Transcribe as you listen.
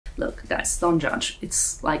Look, guys, don't judge.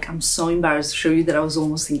 It's like I'm so embarrassed to show you that I was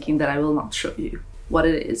almost thinking that I will not show you what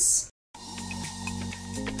it is.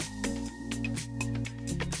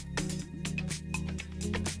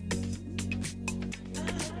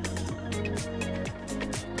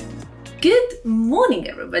 Good morning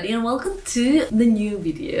everybody and welcome to the new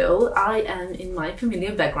video. I am in my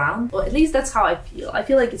familiar background, or at least that's how I feel. I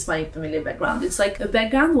feel like it's my familiar background. It's like a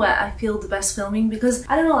background where I feel the best filming because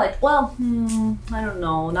I don't know, like, well, I don't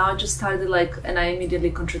know. Now I just started like, and I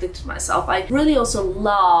immediately contradicted myself. I really also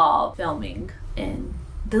love filming in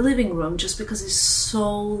the living room just because it's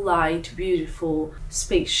so light, beautiful,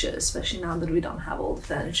 spacious, especially now that we don't have all the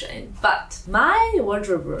furniture in. But my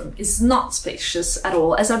wardrobe room is not spacious at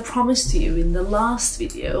all. As I promised you in the last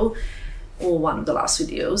video, or one of the last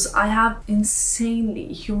videos, I have insanely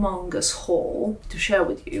humongous haul to share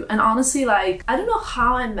with you. And honestly, like, I don't know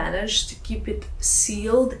how I managed to keep it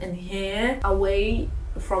sealed in here away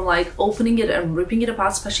from like opening it and ripping it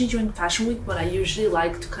apart, especially during fashion week when I usually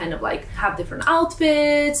like to kind of like have different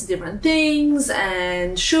outfits, different things,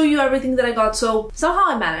 and show you everything that I got. So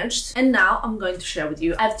somehow I managed, and now I'm going to share with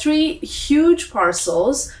you. I have 3 huge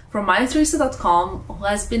parcels from Mytheresa.com, who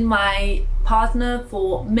has been my partner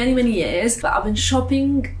for many years, but I've been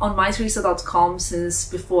shopping on Mytheresa.com since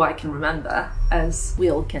before I can remember, as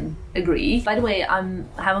we all can agree. By the way, I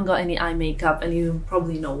haven't got any eye makeup, and you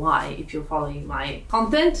probably know why. If you're following my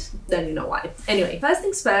content, then you know why. Anyway, first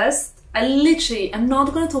things first, I literally am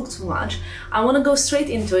not gonna talk too much. I wanna go straight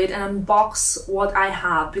into it and unbox what I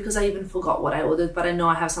have, because I even forgot what I ordered, but I know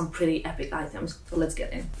I have some pretty epic items, so let's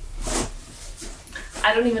get in.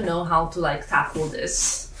 I don't even know how to like tackle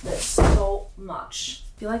this. There's so much.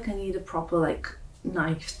 I feel like I need a proper like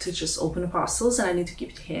knife to just open the parcels, and I need to keep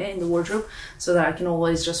it here in the wardrobe so that I can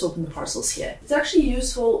always just open the parcels here. It's actually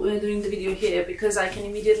useful doing the video here because I can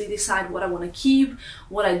immediately decide what I want to keep,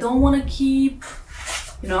 what I don't want to keep,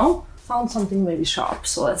 you know? Found something maybe sharp,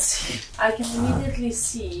 so let's see. I can immediately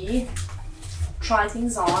see, try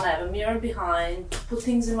things on, I have a mirror behind, put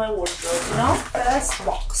things in my wardrobe, you know? First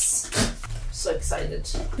box. So excited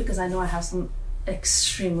because I know I have some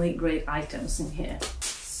extremely great items in here.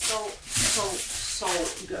 So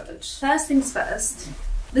good. First things first,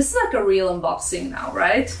 this is like a real unboxing now,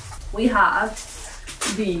 right? We have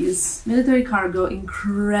these military cargo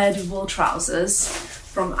incredible trousers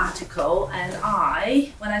from Attico, and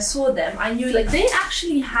when I saw them, I knew like they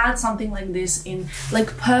actually had something like this in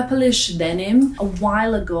like purplish denim a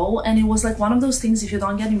while ago, and it was like one of those things, if you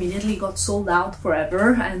don't get immediately, got sold out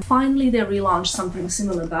forever. And finally they relaunched something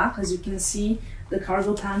similar back, as you can see, the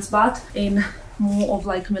cargo pants, but in more of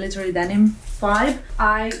like military denim vibe.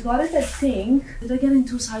 I got it, I think, did I get in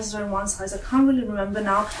 2 sizes or in 1 size? I can't really remember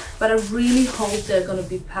now, but I really hope they're gonna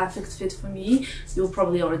be perfect fit for me. You'll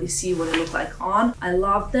probably already see what they look like on. I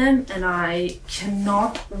love them and I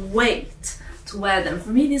cannot wait to wear them. For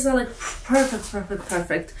me, these are like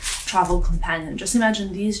perfect travel companion. Just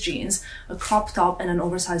imagine these jeans, a crop top and an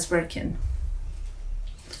oversized birkin.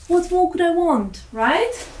 What more could I want,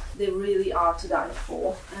 right? They really are to die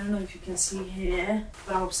for. I don't know if you can see here,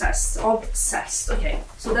 but I'm obsessed. Okay,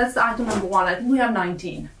 so that's the item number 1. I think we have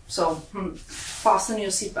 19. So fasten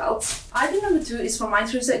your seatbelts. Item number 2 is from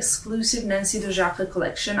Mytheresa exclusive Nancy de Jacques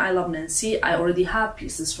collection. I love Nancy. I already have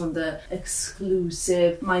pieces from the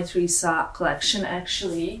exclusive Mytheresa collection,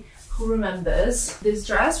 actually. Who remembers this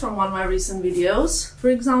dress from one of my recent videos? For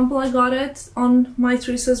example, I got it on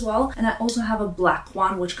Mytheresa as well, and I also have a black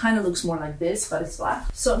one which kind of looks more like this, but it's black.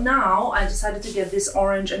 So now I decided to get this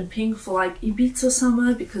orange and pink for like Ibiza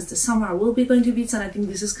summer, because this summer I will be going to Ibiza, and I think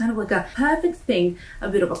this is kind of like a perfect thing. A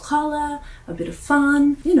bit of a color, a bit of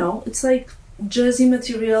fun, you know, it's like jersey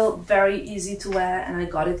material, very easy to wear, and I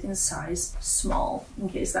got it in size small, in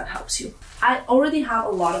case that helps you. I already have a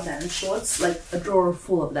lot of denim shorts, like a drawer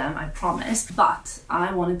full of them, I promise, but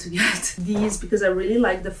I wanted to get these because I really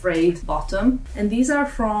like the frayed bottom, and these are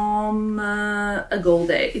from a Gold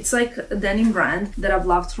Day. It's like a denim brand that I've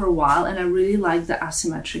loved for a while, and I really like the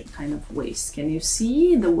asymmetric kind of waist. Can you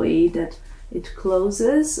see the way that it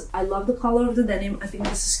closes? I love the color of the denim. I think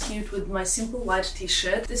this is cute with my simple white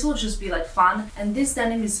t-shirt. This will just be like fun, and this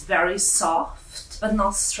denim is very soft but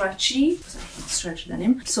not stretchy, because I hate stretch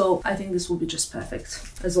denim. So I think this will be just perfect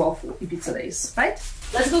as well for Ibiza days, right?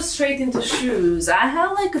 let's go straight into shoes. I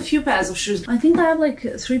have like a few pairs of shoes. I think I have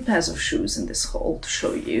like 3 pairs of shoes in this haul to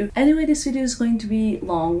show you. Anyway, this video is going to be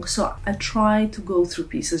long, so I try to go through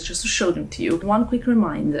pieces just to show them to you. One quick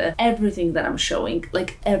reminder, everything that I'm showing,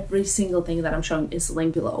 like every single thing that I'm showing is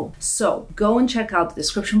linked below. So go and check out the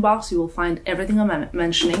description box. You will find everything I'm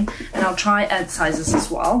mentioning, and I'll try add sizes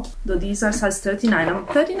as well. Though these are size 39, I'm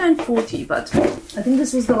 39-40, but I think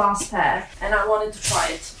this was the last pair and I wanted to try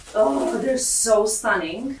it. Oh, they're so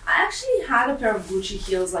stunning. I actually had a pair of Gucci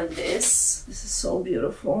heels like this. This is so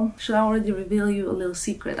beautiful. Should I already reveal you a little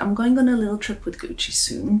secret? I'm going on a little trip with Gucci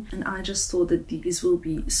soon, and I just thought that these will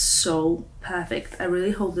be so perfect. I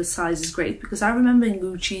really hope the size is great, because I remember in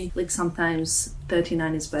Gucci, like sometimes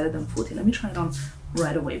 39 is better than 40. Let me try it on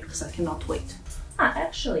right away because I cannot wait.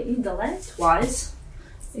 Actually, the length-wise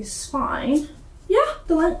is fine. Yeah,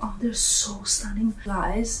 the length, oh, they're so stunning.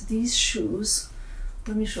 Guys, these shoes,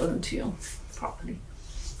 let me show them to you properly.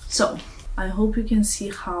 So I hope you can see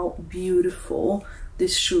how beautiful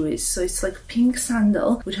this shoe is. So it's like pink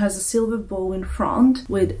sandal, which has a silver bow in front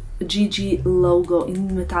with a GG logo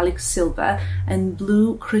in metallic silver and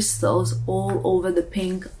blue crystals all over the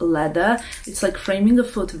pink leather. It's like framing the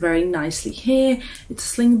foot very nicely here. It's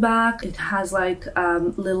sling back. It has like a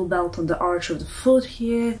little belt on the arch of the foot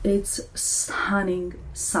here. It's stunning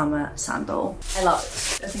summer sandal. I love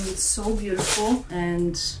it. I think it's so beautiful,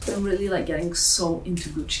 and I'm really like getting so into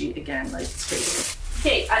Gucci again. Like, it's crazy.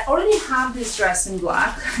 Okay, I already have this dress in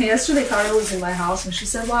black. Yesterday Cara was in my house and she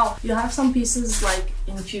said, wow, you have some pieces like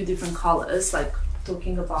in a few different colors, like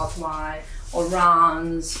talking about my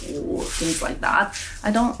orange or things like that. I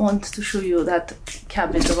don't want to show you that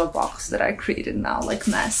cabbage of a box that I created now, like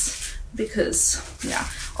mess, because yeah.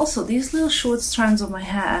 Also, these little short strands of my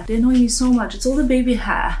hair, they annoy me so much. It's all the baby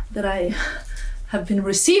hair that I have been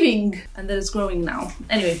receiving and that is growing now.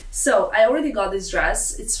 Anyway, so I already got this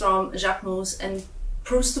dress. It's from Jacquemus and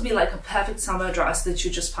proves to be like a perfect summer dress that you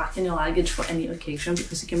just pack in your luggage for any occasion,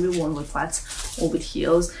 because it can be worn with flats or with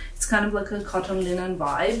heels. It's kind of like a cotton linen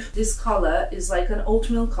vibe. This color is like an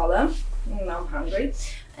oatmeal color. Now I'm hungry.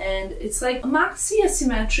 And it's like maxi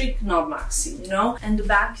asymmetric, not maxi, you know, and the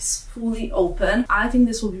back is fully open. I think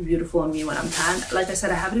this will be beautiful on me when I'm tan. Like I said,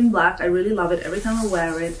 I have it in black. I really love it. Every time I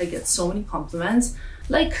wear it, I get so many compliments.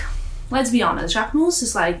 Like, let's be honest, Jacquemus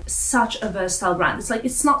is like such a versatile brand. It's like,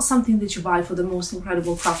 it's not something that you buy for the most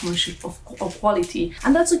incredible craftsmanship of quality,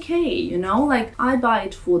 and that's okay, you know. Like, I buy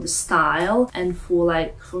it for the style, and for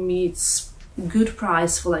like, for me it's good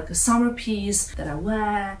price for like a summer piece that I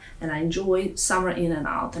wear and I enjoy summer in and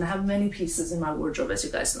out. And I have many pieces in my wardrobe, as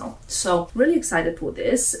you guys know. So really excited for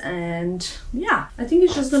this, and yeah, I think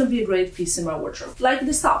it's just gonna be a great piece in my wardrobe. Like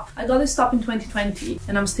this top, I got this top in 2020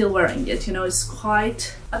 and I'm still wearing it, you know. It's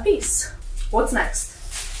quite a piece. What's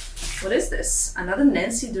next? What is this? Another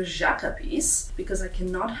Nancy de Jacques piece, because I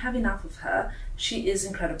cannot have enough of her. She is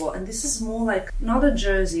incredible, and this is more like, not a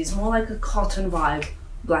jersey, it's more like a cotton vibe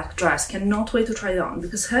black dress. Cannot wait to try it on,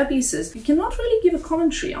 because her pieces you cannot really give a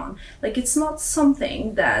commentary on. Like, it's not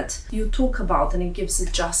something that you talk about and it gives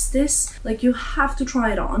it justice. Like, you have to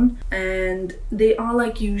try it on, and they are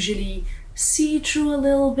like usually see-through a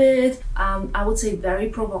little bit. I would say very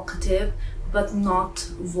provocative, but not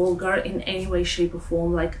vulgar in any way, shape or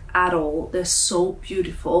form, like at all. They're so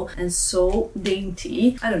beautiful and so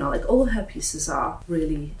dainty. I don't know, like all of her pieces are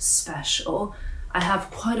really special. I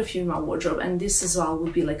have quite a few in my wardrobe, and this as well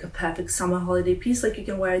would be like a perfect summer holiday piece. Like, you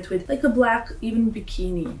can wear it with like a black, even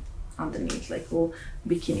bikini underneath, like little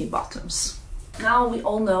bikini bottoms. Now, we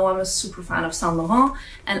all know I'm a super fan of Saint Laurent,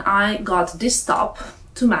 and I got this top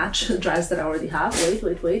to match the dress that I already have.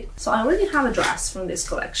 Wait. So I already have a dress from this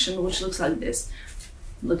collection, which looks like this.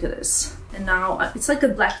 Look at this. And now it's like a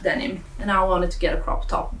black denim, and now I wanted to get a crop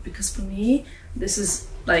top, because for me, this is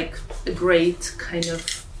like a great kind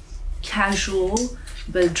of casual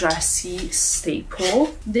but dressy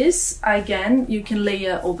staple. This, again, you can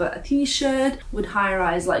layer over a t-shirt with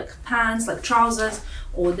high-rise like pants, like trousers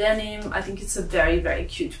or denim. I think it's a very, very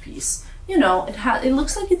cute piece. You know, it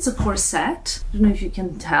looks like it's a corset. I don't know if you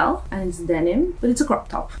can tell, and it's denim, but it's a crop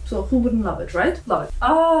top. So who wouldn't love it, right? Love it.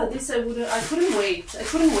 Ah, this I couldn't wait.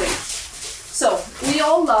 So, we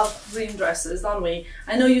all love green dresses, don't we?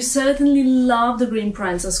 I know you certainly love the green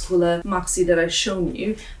Princess Cooler maxi that I've shown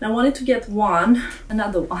you. And I wanted to get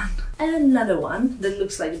another one that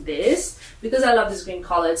looks like this, because I love this green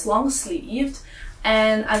color. It's long sleeved,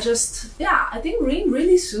 and I think green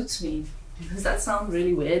really suits me. Does that sound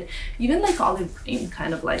really weird? Even like olive green,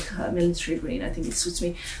 kind of like military green, I think it suits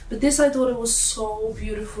me. But this, I thought it was so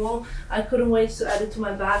beautiful. I couldn't wait to add it to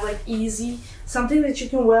my bag, like easy. Something that you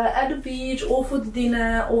can wear at the beach or for the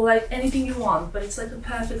dinner or like anything you want. But it's like a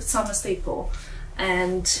perfect summer staple.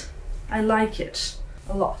 And I like it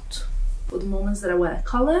a lot. For the moments that I wear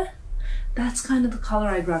color, that's kind of the color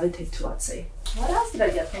I gravitate to, I'd say. What else did I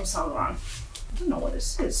get from Saint Laurent? I don't know what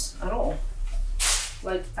this is at all.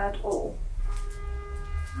 Like at all.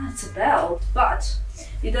 It's a belt, but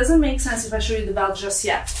it doesn't make sense if I show you the belt just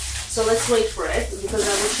yet. So let's wait for it, because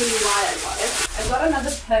I will show you why I got it. I got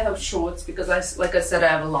another pair of shorts because like I said, I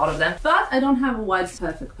have a lot of them, but I don't have a white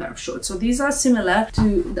perfect pair of shorts. So these are similar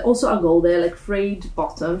to, also are gold, they're like frayed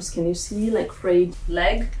bottoms. Can you see, like frayed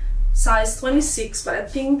leg? Size 26, but I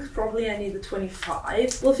think probably I need a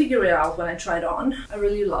 25. We'll figure it out when I try it on. I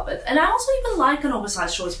really love it. And I also even like an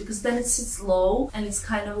oversized shorts because then it sits low and it's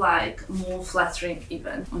kind of like more flattering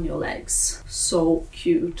even on your legs. So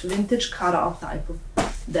cute. Vintage cut-off type of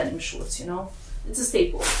denim shorts, you know? It's a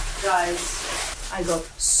staple. Guys, I got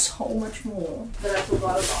so much more that I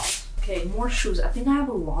forgot about. Okay, more shoes. I think I have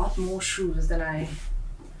a lot more shoes than I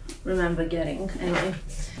remember getting. Anyway,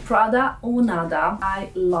 Prada or Nada. I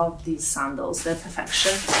love these sandals. They're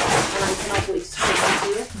perfection. And I cannot wait to show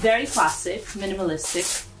them to you. Very classic,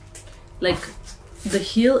 minimalistic. Like, the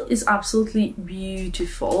heel is absolutely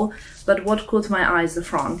beautiful, but what caught my eye is the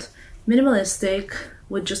front. Minimalistic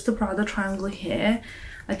with just the Prada triangle here.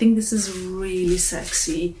 I think this is really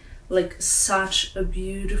sexy. Like, such a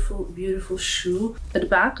beautiful, beautiful shoe. At the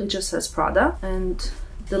back, it just says Prada, and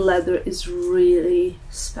the leather is really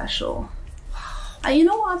special. You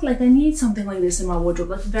know what, like I need something like this in my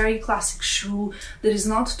wardrobe, like a very classic shoe that is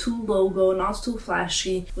not too logo, not too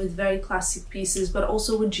flashy, with very classic pieces, but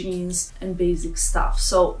also with jeans and basic stuff.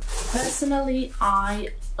 So personally, I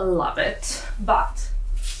love it. But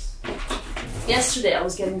yesterday I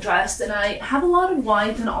was getting dressed and I have a lot of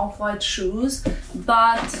white and off-white shoes,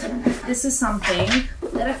 but this is something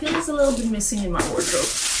that I feel is a little bit missing in my wardrobe,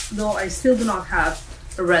 though I still do not have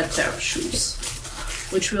a red pair of shoes,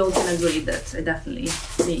 which we all can agree that I definitely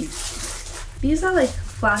need. These are like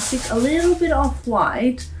classic, a little bit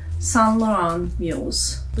off-white Saint Laurent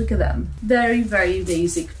mules. Look at them. Very, very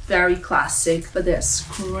basic, very classic, but they're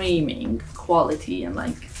screaming quality and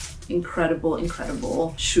like incredible,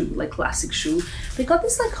 incredible shoe, like classic shoe. They got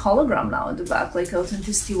this like hologram now at the back, like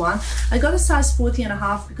authenticity one. I got a size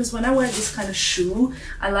 40.5 because when I wear this kind of shoe,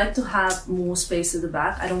 I like to have more space at the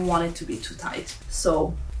back. I don't want it to be too tight.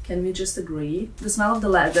 So can we just agree? The smell of the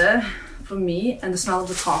leather for me and the smell of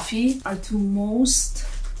the coffee are two most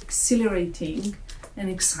exhilarating and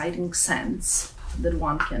exciting scents that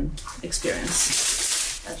one can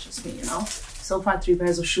experience. That's just me, you know? So far 3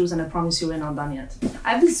 pairs of shoes and I promise you we're not done yet.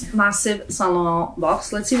 I have this massive Saint Laurent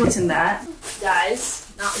box. Let's see what's in there.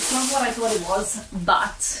 Guys, now it's not what I thought it was,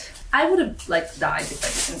 but I would have like died if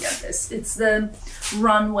I didn't get this. It's the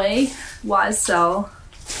Runway YSL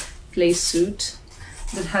play suit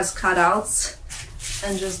that has cutouts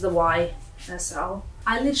and just the YSL.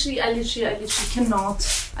 I literally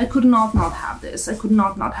cannot, I could not have this. I could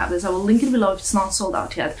not have this. I will link it below if it's not sold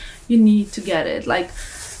out yet. You need to get it. Like,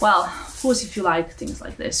 well, of course if you like things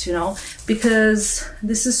like this, you know, because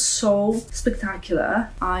this is so spectacular.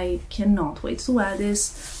 I cannot wait to wear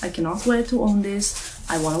this. I cannot wait to own this.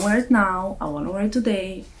 I want to wear it now. I want to wear it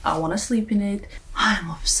today. I want to sleep in it. I'm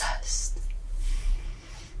obsessed.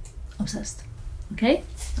 Obsessed. Okay?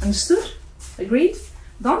 Understood? Agreed?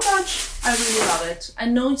 Don't judge. I really love it. I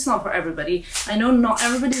know it's not for everybody. I know not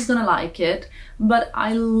everybody's gonna like it, but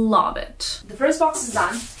I love it. The first box is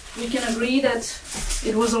done. We can agree that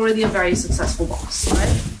it was already a very successful box,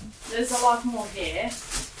 right? There's a lot more here.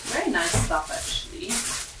 Very nice stuff, actually.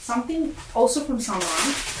 Something also from Saint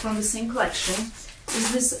Laurent, from the same collection,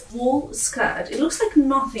 is this wool skirt. It looks like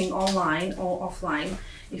nothing online or offline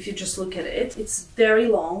if you just look at it. It's very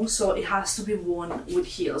long, so it has to be worn with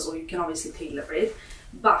heels, or you can obviously tailor it.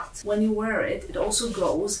 But when you wear it, it also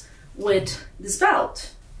goes with this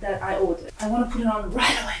belt that I ordered. I want to put it on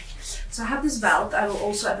right away. So I have this belt. I will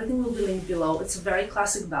also, everything will be linked below. It's a very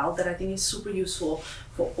classic belt that I think is super useful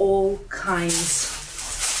for all kinds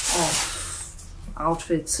of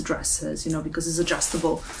outfits, dresses, you know, because it's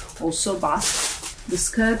adjustable also. But the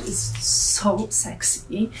skirt is so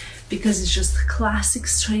sexy because it's just classic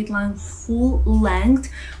straight line, full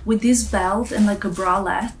length with this belt and like a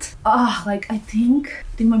bralette. Like I think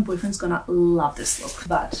my boyfriend's gonna love this look.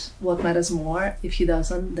 But what matters more, if he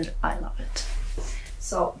doesn't, that I love it.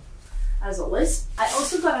 So, as always, I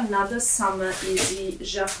also got another Summer Easy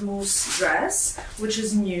Jacquemus dress, which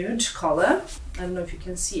is nude color. I don't know if you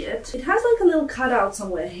can see it. It has like a little cutout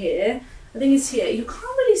somewhere here. I think it's here. You can't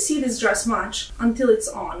really see this dress much until it's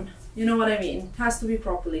on. You know what I mean? It has to be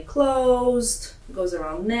properly closed. It goes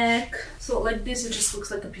around neck. So like this, it just looks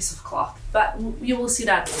like a piece of cloth. But you will see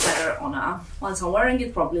that better on once I'm wearing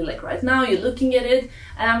it, probably like right now. You're looking at it,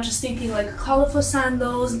 and I'm just thinking like colorful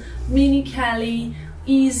sandals, mini Kelly,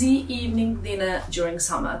 easy evening dinner during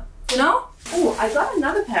summer. You know? Oh, I got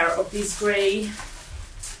another pair of these grey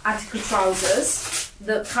Attica trousers,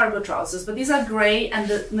 the cargo trousers, but these are grey and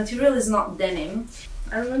the material is not denim.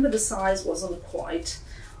 I remember the size wasn't quite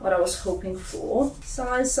what I was hoping for.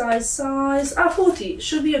 Size, 40,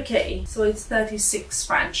 should be okay. So it's 36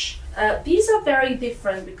 French. These are very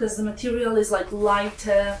different because the material is like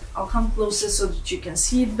lighter. I'll come closer so that you can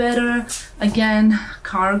see it better. Again,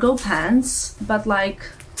 cargo pants, but like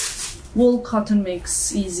wool cotton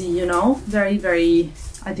mix, easy, you know, very, very,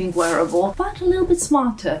 I think, wearable, but a little bit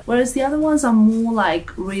smarter. Whereas the other ones are more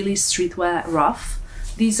like really streetwear rough.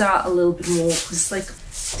 These are a little bit more, it's like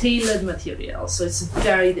tailored material, so it's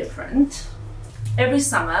very different. Every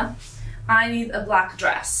summer I need a black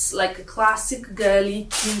dress, like a classic girly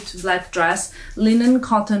cute black dress, linen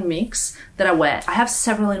cotton mix that I wear. I have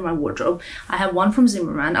several in my wardrobe. I have one from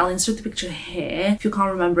Zimmerman. I'll insert the picture here if you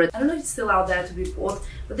can't remember it. I don't know if it's still out there to be bought,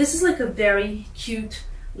 but this is like a very cute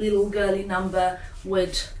little girly number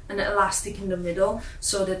with an elastic in the middle,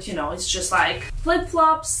 so that, you know, it's just like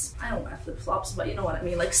flip-flops. I don't wear flip-flops, but you know what I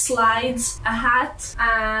mean, like slides, a hat,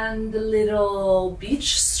 and a little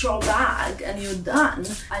beach straw bag, and you're done.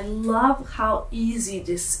 I love how easy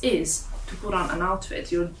this is to put on an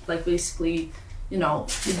outfit. You're like basically, you know,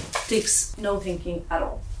 it takes no thinking at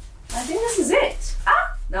all. I think this is it.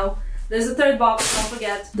 No. There's a third box, don't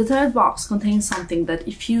forget. The third box contains something that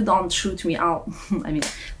if you don't shoot me, I mean,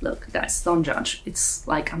 look, guys, don't judge. It's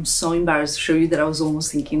like I'm so embarrassed to show you that I was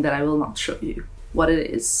almost thinking that I will not show you what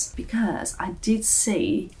it is. Because I did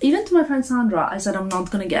say, even to my friend Sandra, I said I'm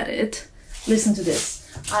not gonna get it. Listen to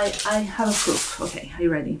this. I have a proof. Okay, are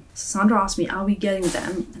you ready? So Sandra asked me, are we getting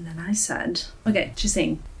them? And then I said, okay, she's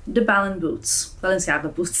saying, the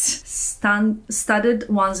Balenciaga boots, studded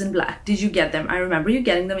ones in black. Did you get them? I remember you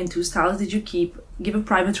getting them in 2 styles. Did you give a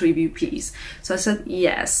private review, please? So I said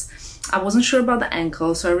yes. I wasn't sure about the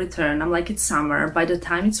ankle, so I returned. I'm like, it's summer. By the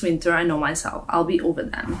time it's winter, I know myself. I'll be over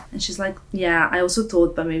them. And she's like, yeah, I also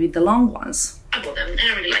thought, but maybe the long ones. I bought them and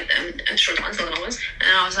I really like them, and short ones, the long ones.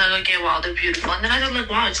 And I was like, okay, wow, they're beautiful. And then I thought like,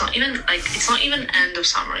 wow, it's not even end of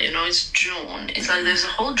summer, you know, it's June. It's like there's a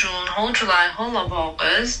whole June, whole July, whole of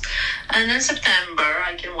August, and then September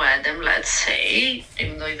I can wear them, let's say,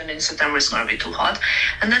 even though even in September it's gonna be too hot.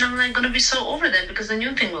 And then I'm like gonna be so over them because the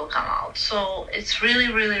new thing will come out. So it's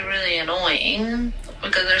really, really, really annoying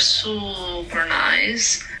because they're super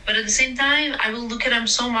nice. But at the same time, I will look at them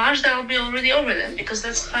so much that I'll be already over them, because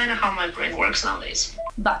that's kind of how my brain works nowadays.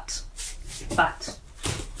 But,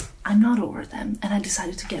 I'm not over them, and I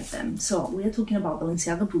decided to get them. So we are talking about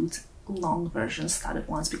Balenciaga boots, long version studded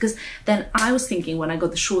ones, because then I was thinking when I got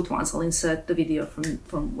the short ones, I'll insert the video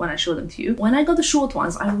from when I showed them to you. When I got the short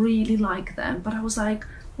ones, I really like them, but I was like,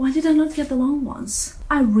 why did I not get the long ones?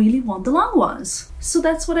 I really want the long ones. So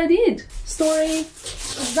that's what I did. Story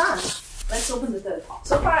is done. Let's open the third box.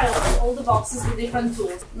 So far I opened all the boxes with different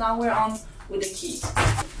tools. Now we're on with the heat.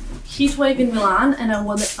 Heat wave in Milan, and I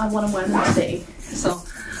want to wear them today. So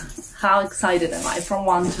how excited am I? From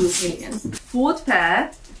 1 to a million. Fourth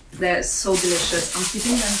pair. They're so delicious. I'm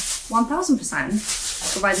keeping them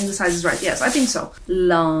 1000%. Providing the size is right. Yes, I think so.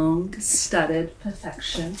 Long, studded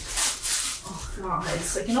perfection. Oh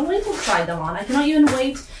guys, I cannot wait to try them on. I cannot even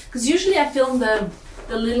wait, because usually I film the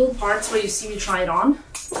little parts where you see me try it on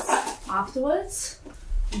afterwards,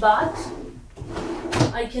 but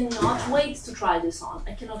I cannot wait to try this on.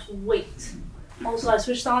 I cannot wait. Also, I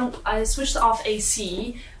switched off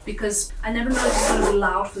AC because I never know if it's going to be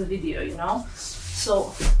loud for the video, you know.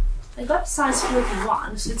 So I got size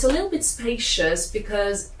 41, so it's a little bit spacious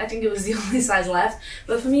because I think it was the only size left.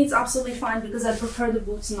 But for me, it's absolutely fine because I prefer the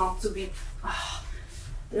boots not to be. Oh,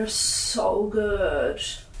 they're so good.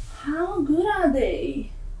 How good are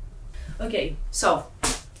they? Okay, so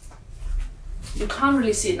you can't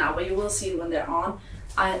really see it now, but you will see it when they're on.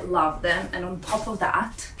 I love them, and on top of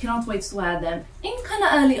that, cannot wait to wear them in kind of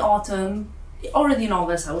early autumn, already in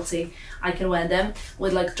August I would say. I can wear them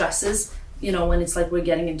with like dresses, you know, when it's like we're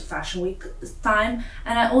getting into fashion week time.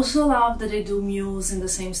 And I also love that they do mules in the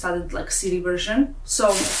same studded like city version. So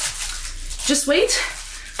just wait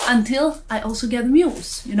until I also get the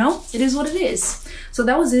mules, you know, it is what it is. So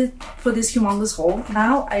that was it for this humongous haul.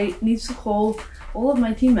 Now I need to call all of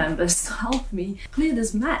my team members to help me clear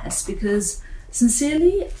this mess, because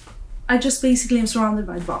sincerely I just basically am surrounded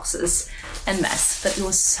by boxes and mess, but it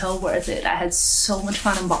was so worth it. I had so much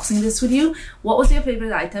fun unboxing this with you. What was your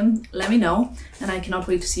favorite item? Let me know, and I cannot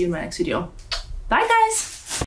wait to see you in my next video. Bye guys!